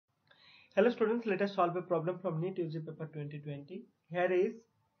Hello students, let us solve a problem from NEET UG Paper 2020. Here is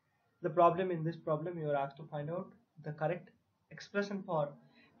the problem. In this problem you are asked to find out the correct expression for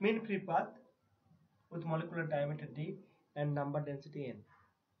mean free path with molecular diameter d and number density n.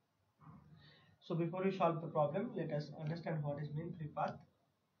 So before we solve the problem, let us understand what is mean free path.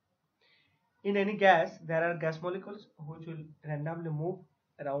 In any gas, there are gas molecules which will randomly move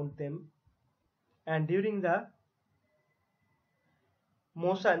around them, and during the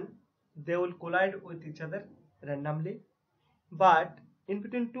motion they will collide with each other randomly, but in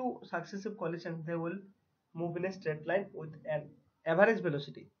between two successive collisions they will move in a straight line with an average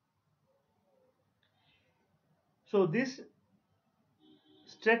velocity. So this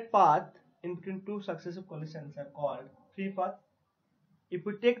straight path in between two successive collisions are called free path. If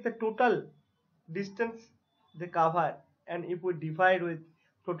we take the total distance they cover and if we divide with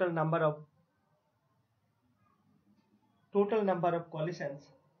total number of collisions,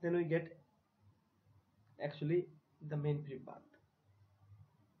 then we get actually the mean free path.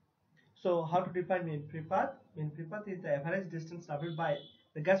 So how to define mean free path? Mean free path is the average distance traveled by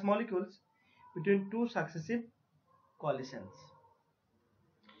the gas molecules between two successive collisions.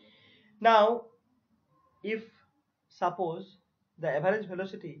 Now if suppose the average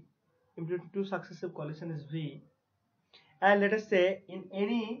velocity in between two successive collisions is v, and let us say in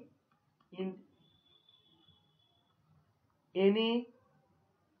any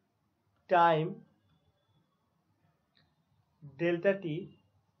time delta t,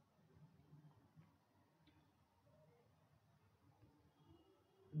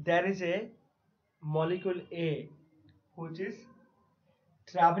 there is a molecule A which is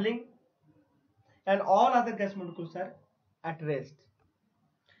traveling and all other gas molecules are at rest.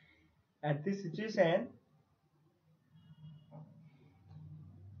 At this situation,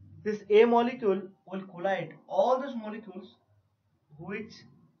 this A molecule will collide all those molecules which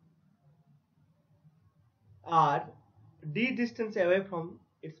are d distance away from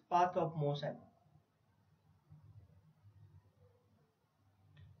its path of motion.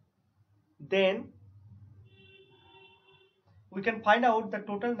 Then we can find out the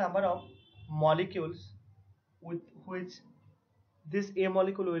total number of molecules with which this A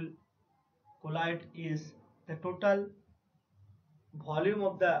molecule will collide is the total volume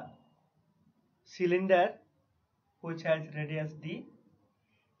of the cylinder which has radius d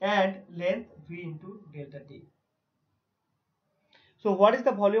and length v into delta t. So what is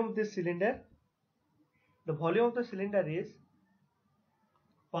the volume of this cylinder? The volume of the cylinder is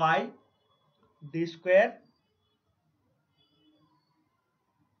pi d square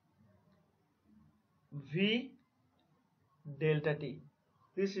v delta t.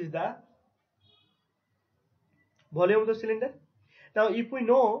 This is the volume of the cylinder. Now if we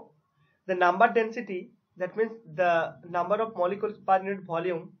know the number density, that means the number of molecules per unit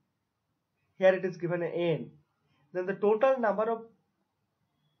volume, here it is given n, then the total number of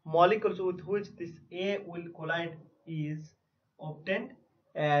molecules with which this A will collide is obtained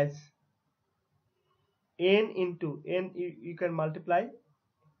as n into n, you can multiply,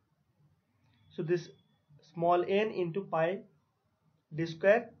 so this small n into pi d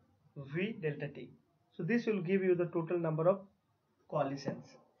square v delta t. So this will give you the total number of collisions.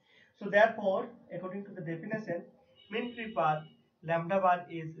 So therefore, according to the definition, mean free path lambda bar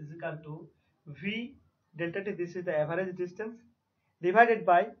is equal to v delta t, this is the average distance, divided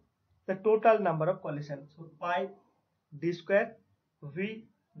by the total number of collisions. So pi d square v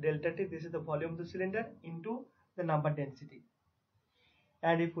delta t, this is the volume of the cylinder, into the number density.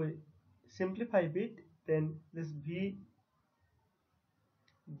 And if we simplify it, then this v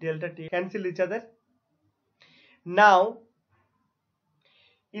delta t cancel each other. Now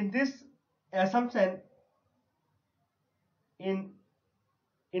in this assumption, in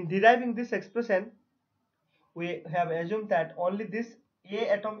deriving this expression, we have assumed that only this A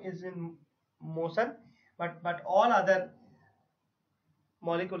atom is in motion, but all other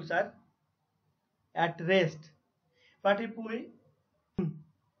molecules are at rest. But if we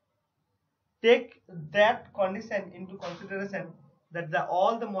take that condition into consideration, that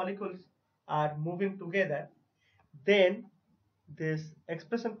all the molecules are moving together, then this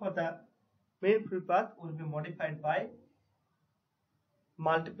expression for the mean free path will be modified by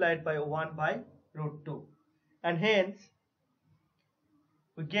multiplied by 1 by root 2, and hence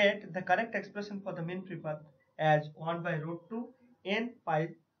we get the correct expression for the mean free path as 1 by root 2 n pi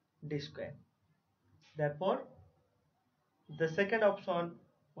d square. Therefore the second option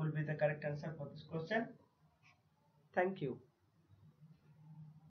will be the correct answer for this question. Thank you.